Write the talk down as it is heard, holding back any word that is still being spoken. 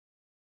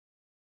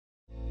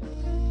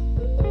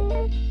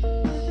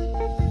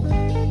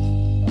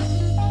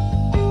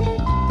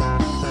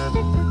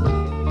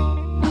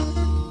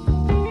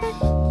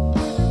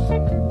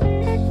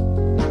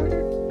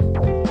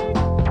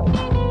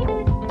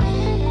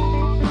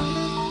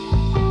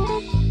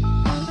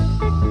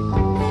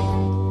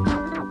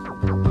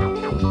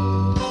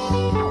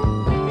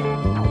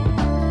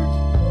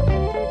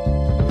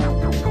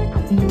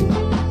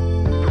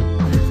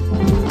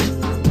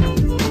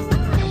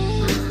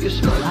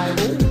I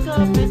woke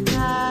up at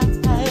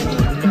night.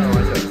 No, I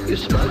don't. You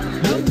smoke?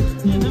 Looked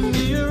in the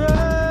mirror.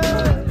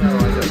 No, I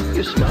don't.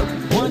 You smoke?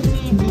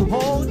 Wanting to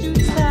hold you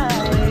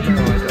tight.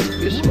 No, I don't.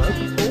 You smoke?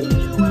 Fool?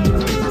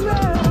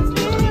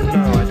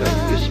 No, I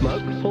don't. You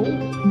smoke? Fool?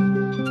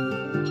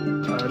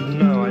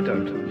 No, I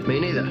don't. Me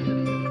neither.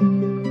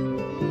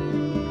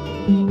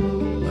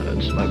 I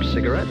don't smoke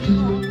cigarettes. I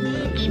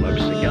don't smoke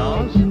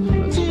cigars.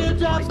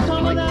 Teardrops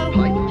coming out.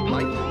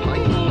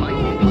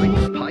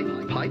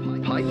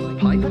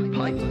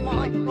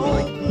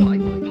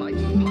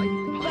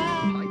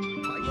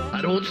 I don't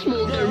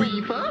smoke the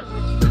reefer.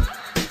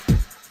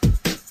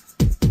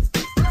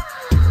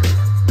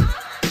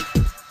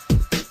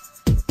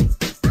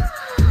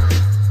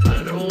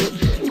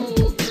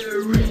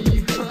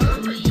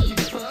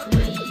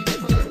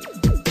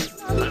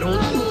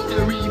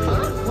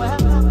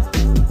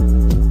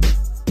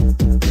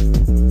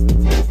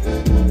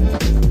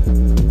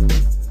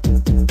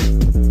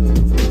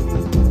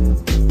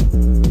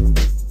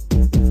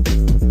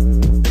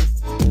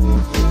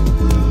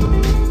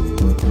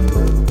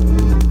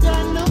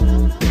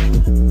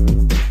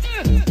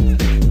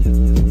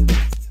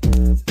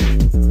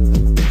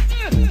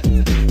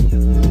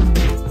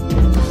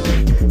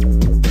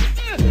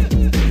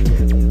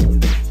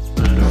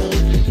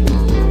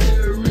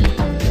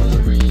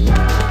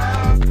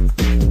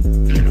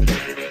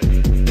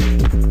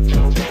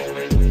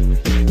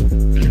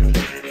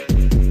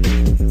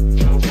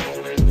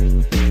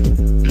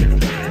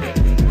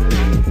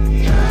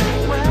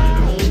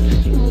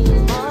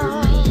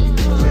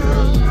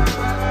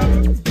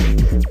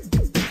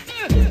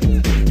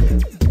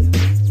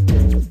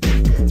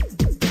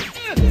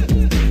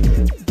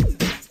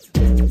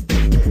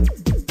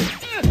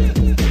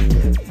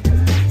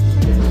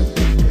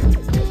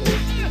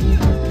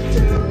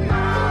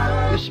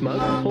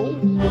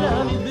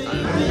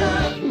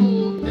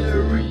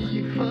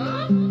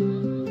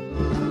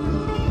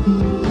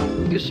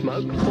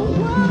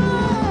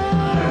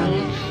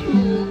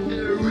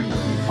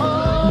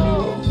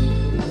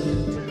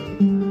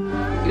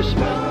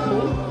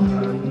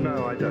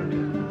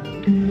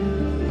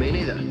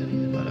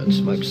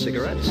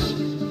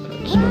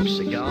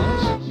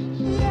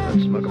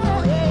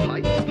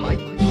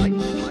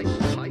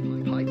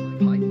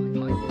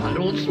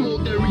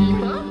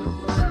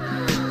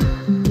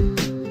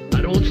 I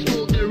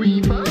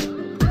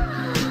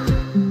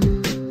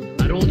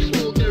don't smoke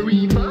the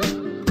reefer.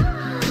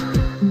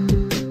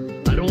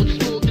 I don't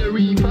smoke the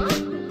reefer.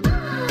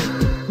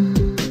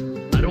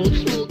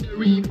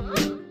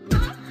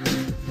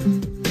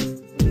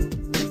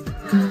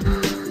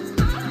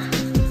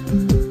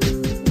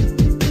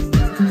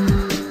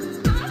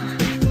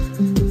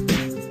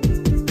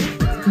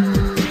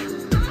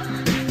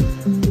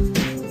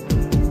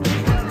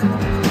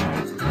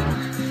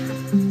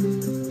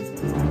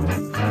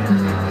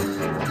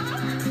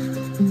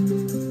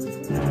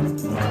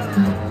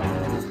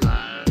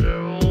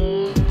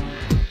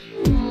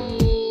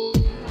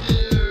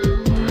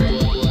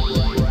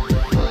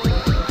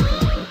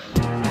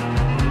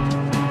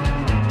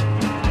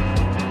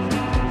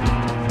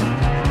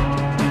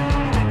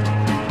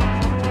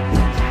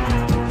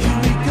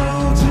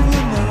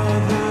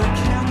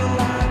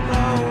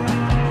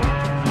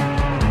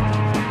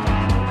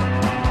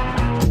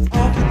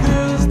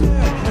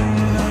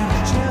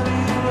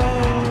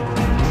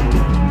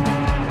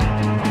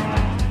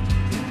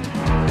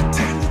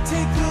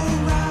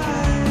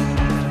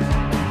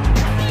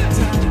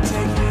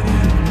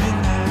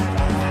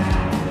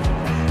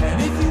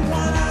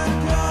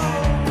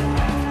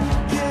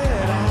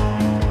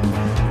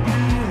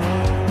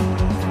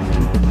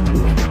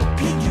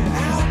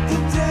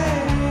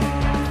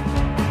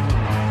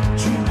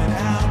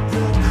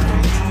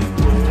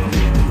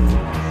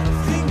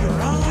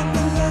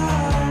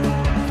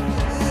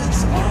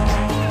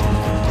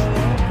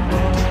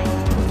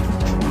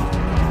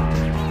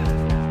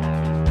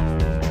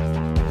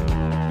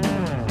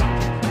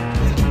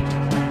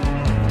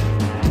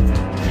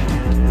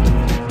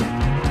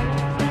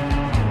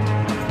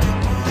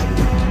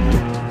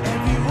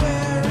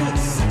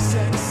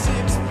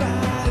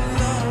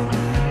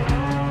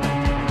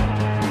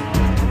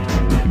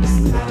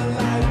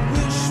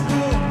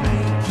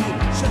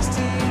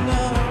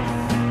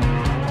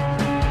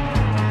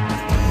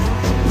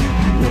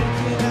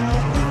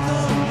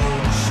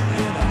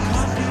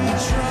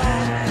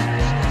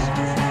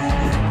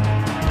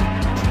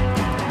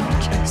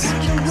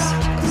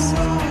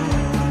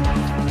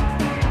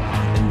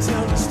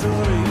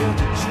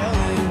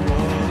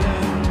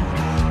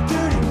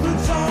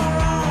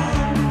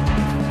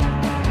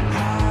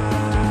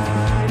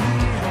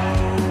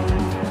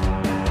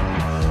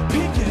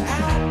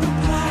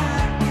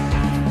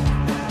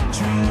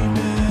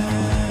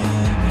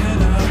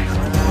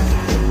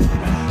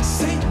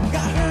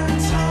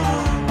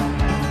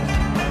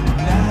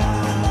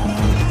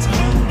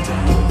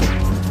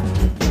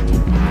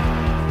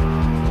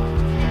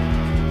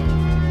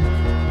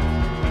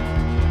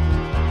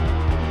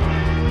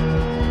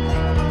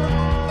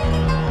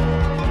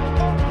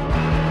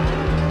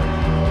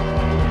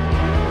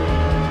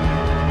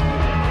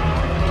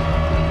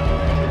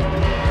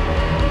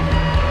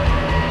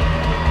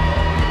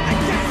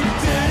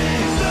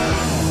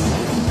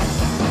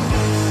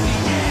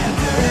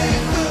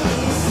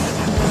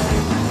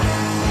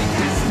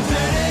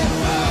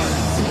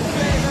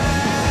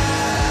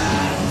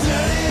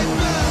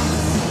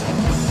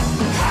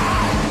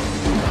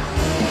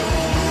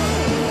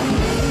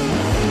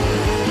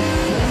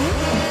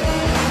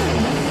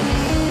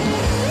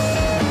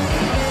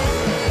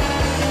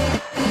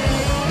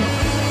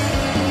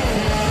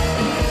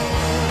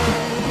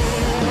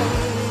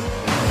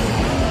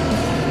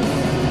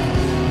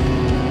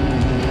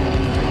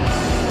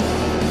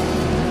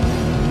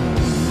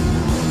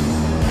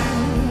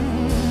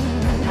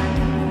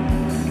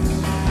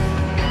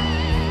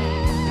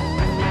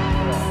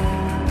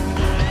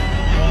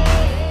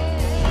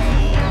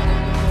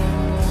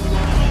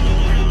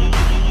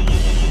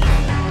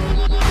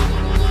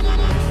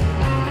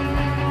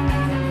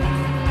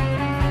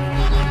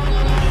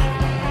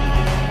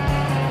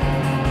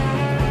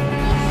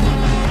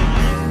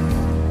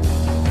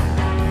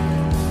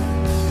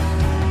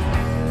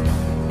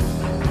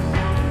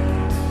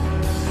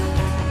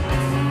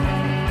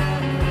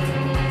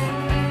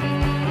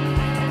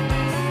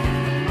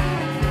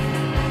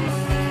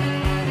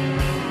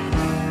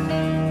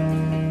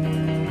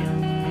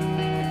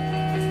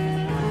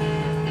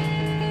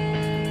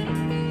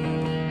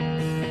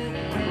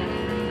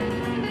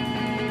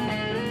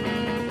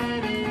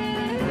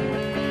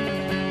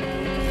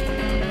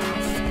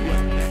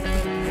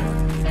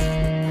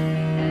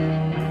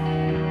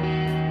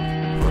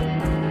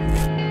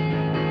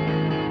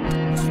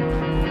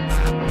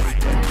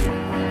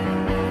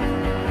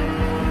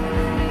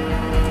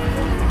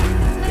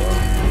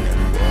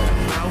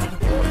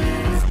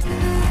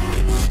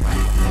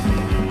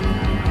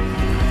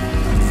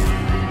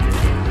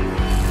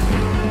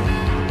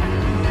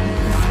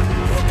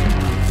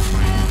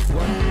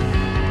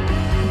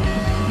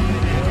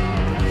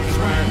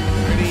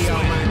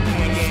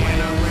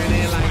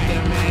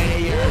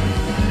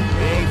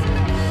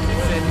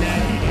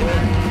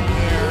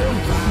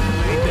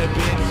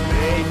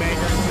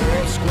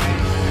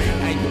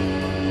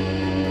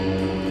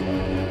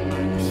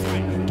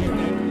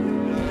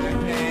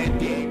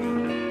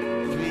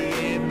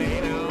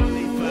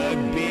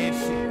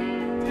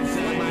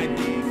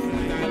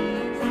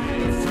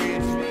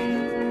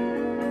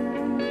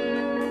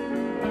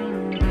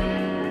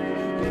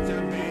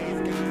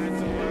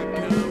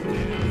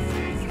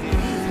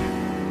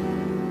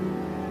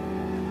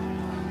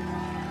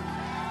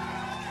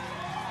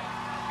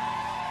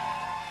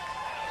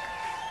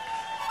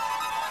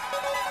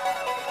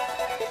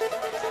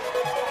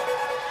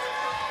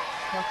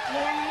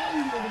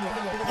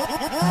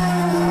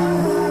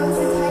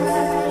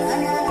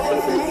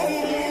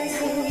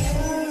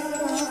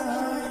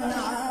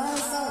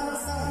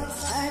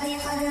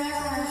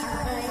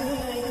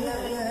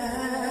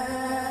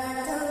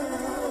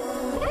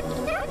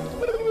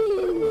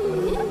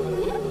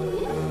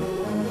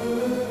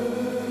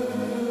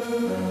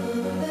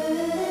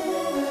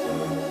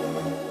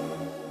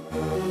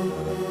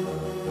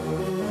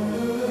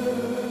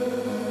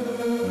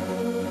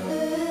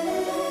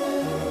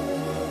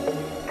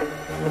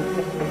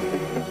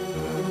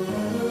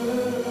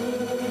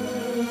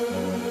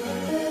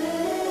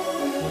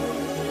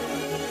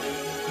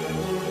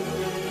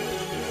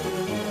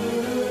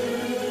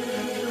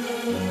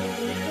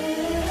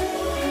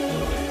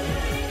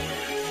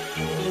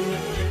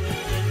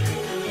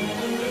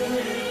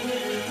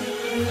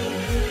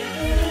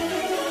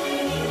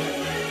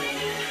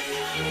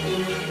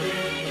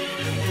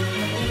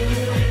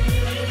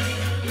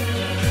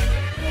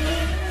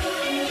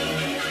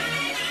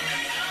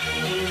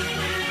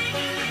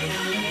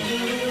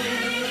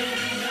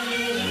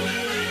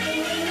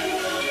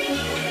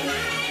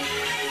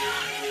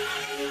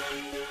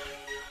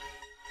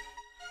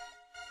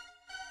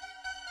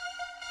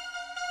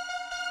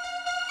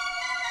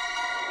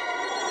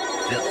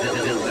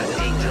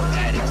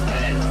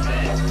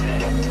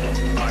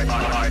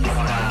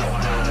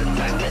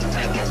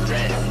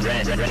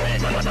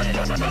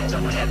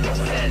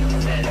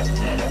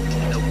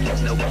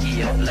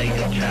 NOKIA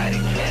later try to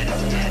get it.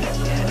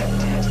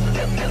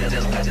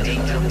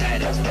 Angel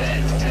at its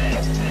best.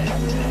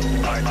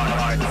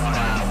 HARDSTYLE,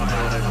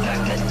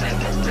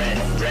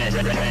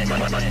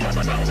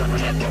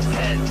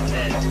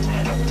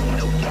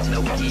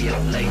 NOKIA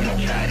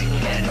later try to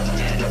get it.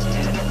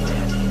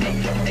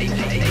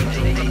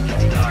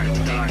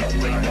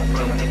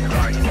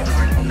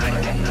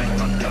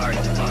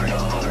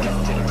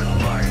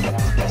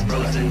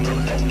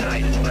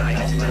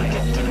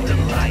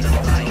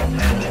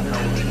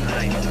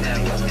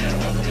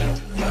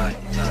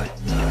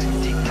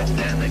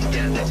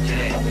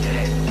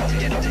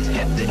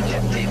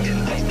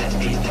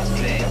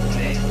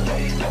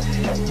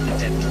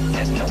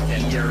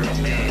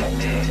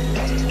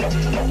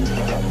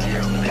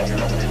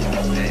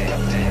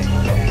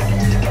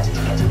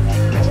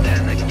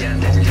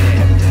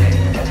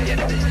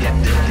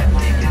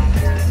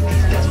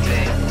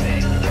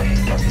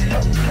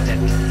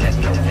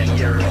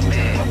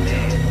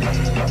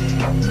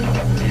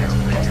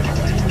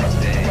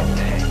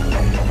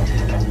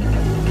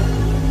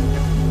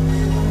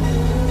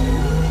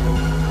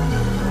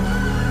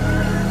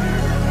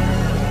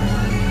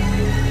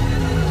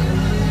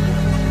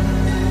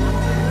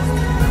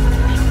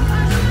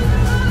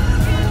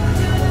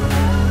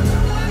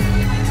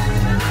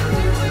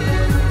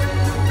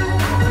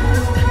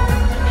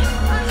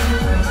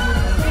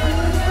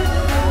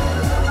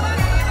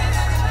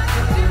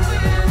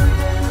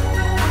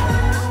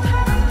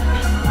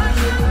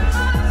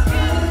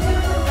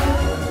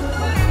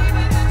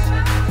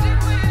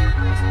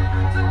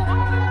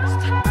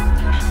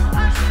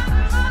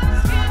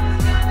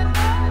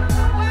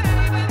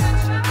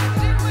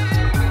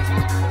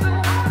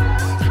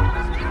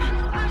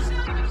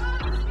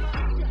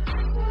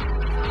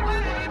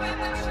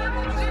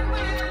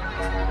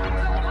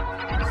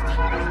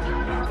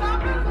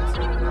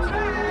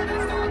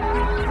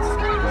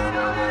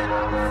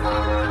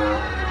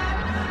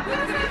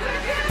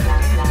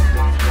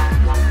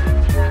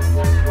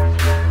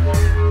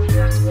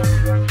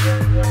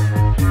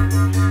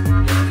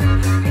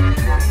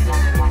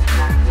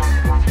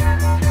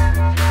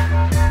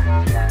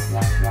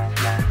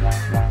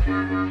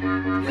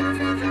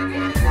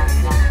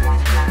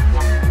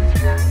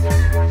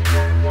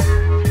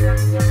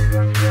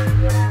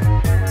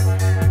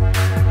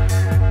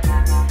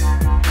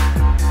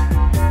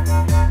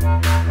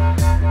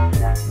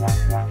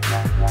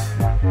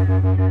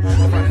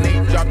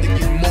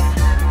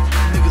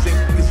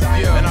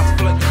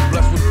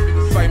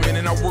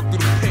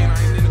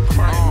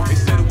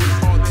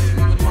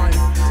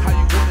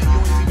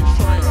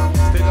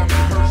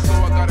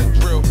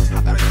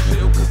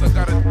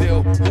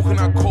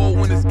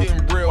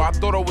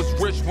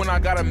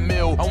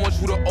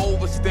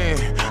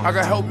 I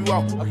can help you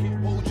out. I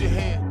can hold your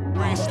hand.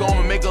 Brainstorm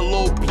and make a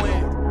little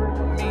plan.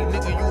 Me,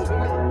 nigga, you a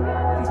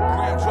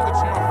SKREAM, talking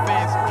to my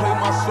fans. Play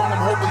my song, I'm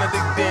hoping that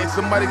they dance.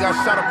 Somebody got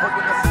shot up,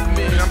 hoping that's his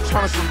man. I'm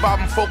trying to survive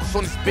and focus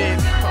on this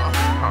band.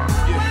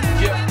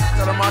 Yeah.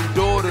 Shout out my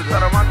daughter.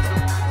 Shout out my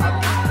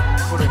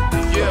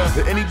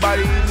yeah.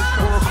 Anybody in this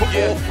world could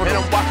offer. And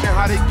I'm watching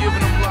how they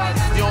giving them lies.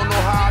 You don't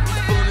know how I be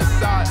feeling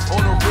inside.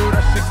 On the real,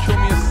 that shit kill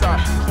me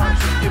inside. Trying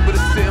to forget, but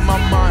it's sit in my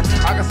mind.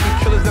 I got some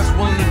killers that's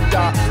willing to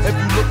die. If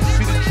you look to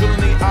see the drill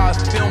in their eyes,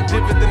 they don't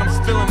dip it, then I'm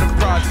still in the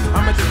prize.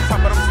 I'm at the top,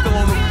 but I'm still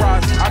on the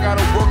rise. I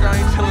gotta work, I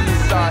ain't chilling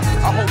inside.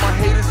 I hope my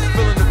haters is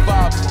feeling the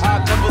vibe.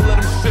 I'll never let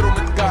them shit on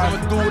the guy.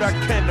 I'ma do what I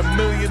can a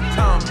million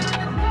times.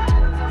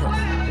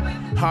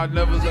 I'll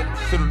never let them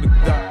shit on the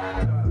guy.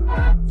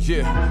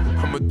 Yeah,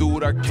 I'ma do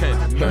what I can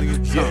a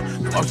million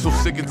times. I'm so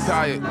sick and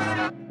tired.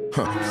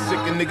 Sick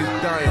of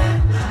niggas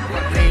dying.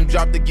 My name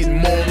dropped to get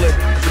more lit.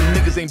 Some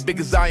niggas ain't big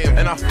as I am.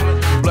 And I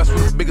feel blessed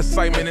with a big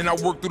excitement. And I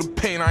work through the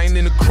pain, I ain't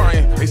into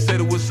crying. They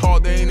said it was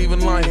hard, they ain't even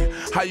lying.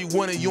 How you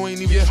want it, you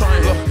ain't even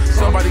trying. Look,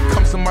 somebody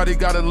come, somebody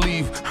gotta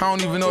leave. I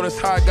don't even know that's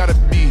how I gotta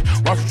be.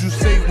 Watch what you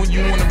say when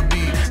you wanna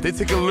be. They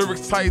take a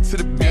lyrics tied to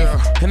the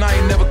beat. And I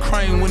ain't never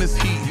crying when it's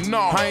heat. No,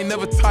 I ain't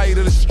never tired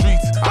of the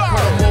streets. I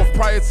cut him off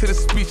prior to the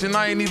speech. And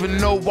I ain't even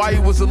know why he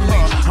was a leech.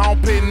 I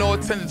don't pay no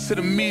attention to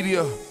the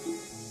media.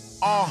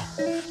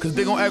 Cause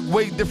they gon' act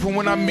way different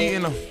when I'm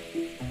meeting them.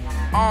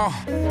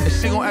 And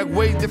she gon' act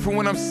way different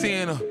when I'm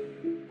seeing her.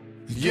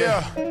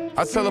 Yeah,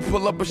 I tell her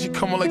pull up, but she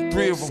come with like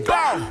 3 of them.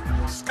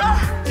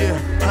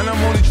 Yeah, and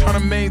I'm only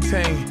tryna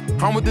maintain.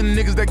 I'm with the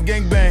niggas that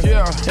gangbang.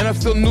 Yeah, and I'm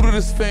still new to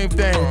this fame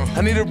thing.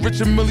 I need a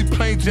Richard Millie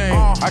plain Jane.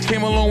 I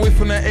came a long way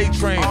from that A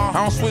train. I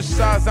don't switch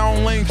sides, I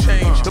don't lane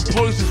change. The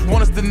police just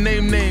want us to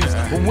name names,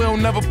 but we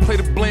don't never play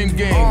the blame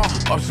game.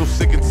 I'm so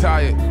sick and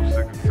tired.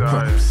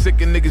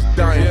 Sick of niggas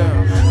dying.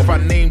 If I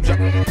name drop,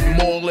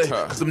 more lit.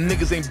 Cause them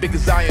niggas ain't big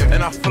as I am.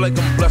 And I feel like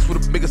I'm blessed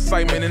with a big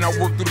excitement. And I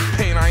work through the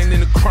pain, I ain't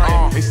into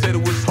crying. They said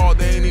it was hard,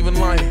 they ain't even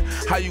lying.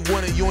 How you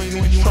want it, you ain't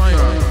even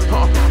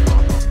trying.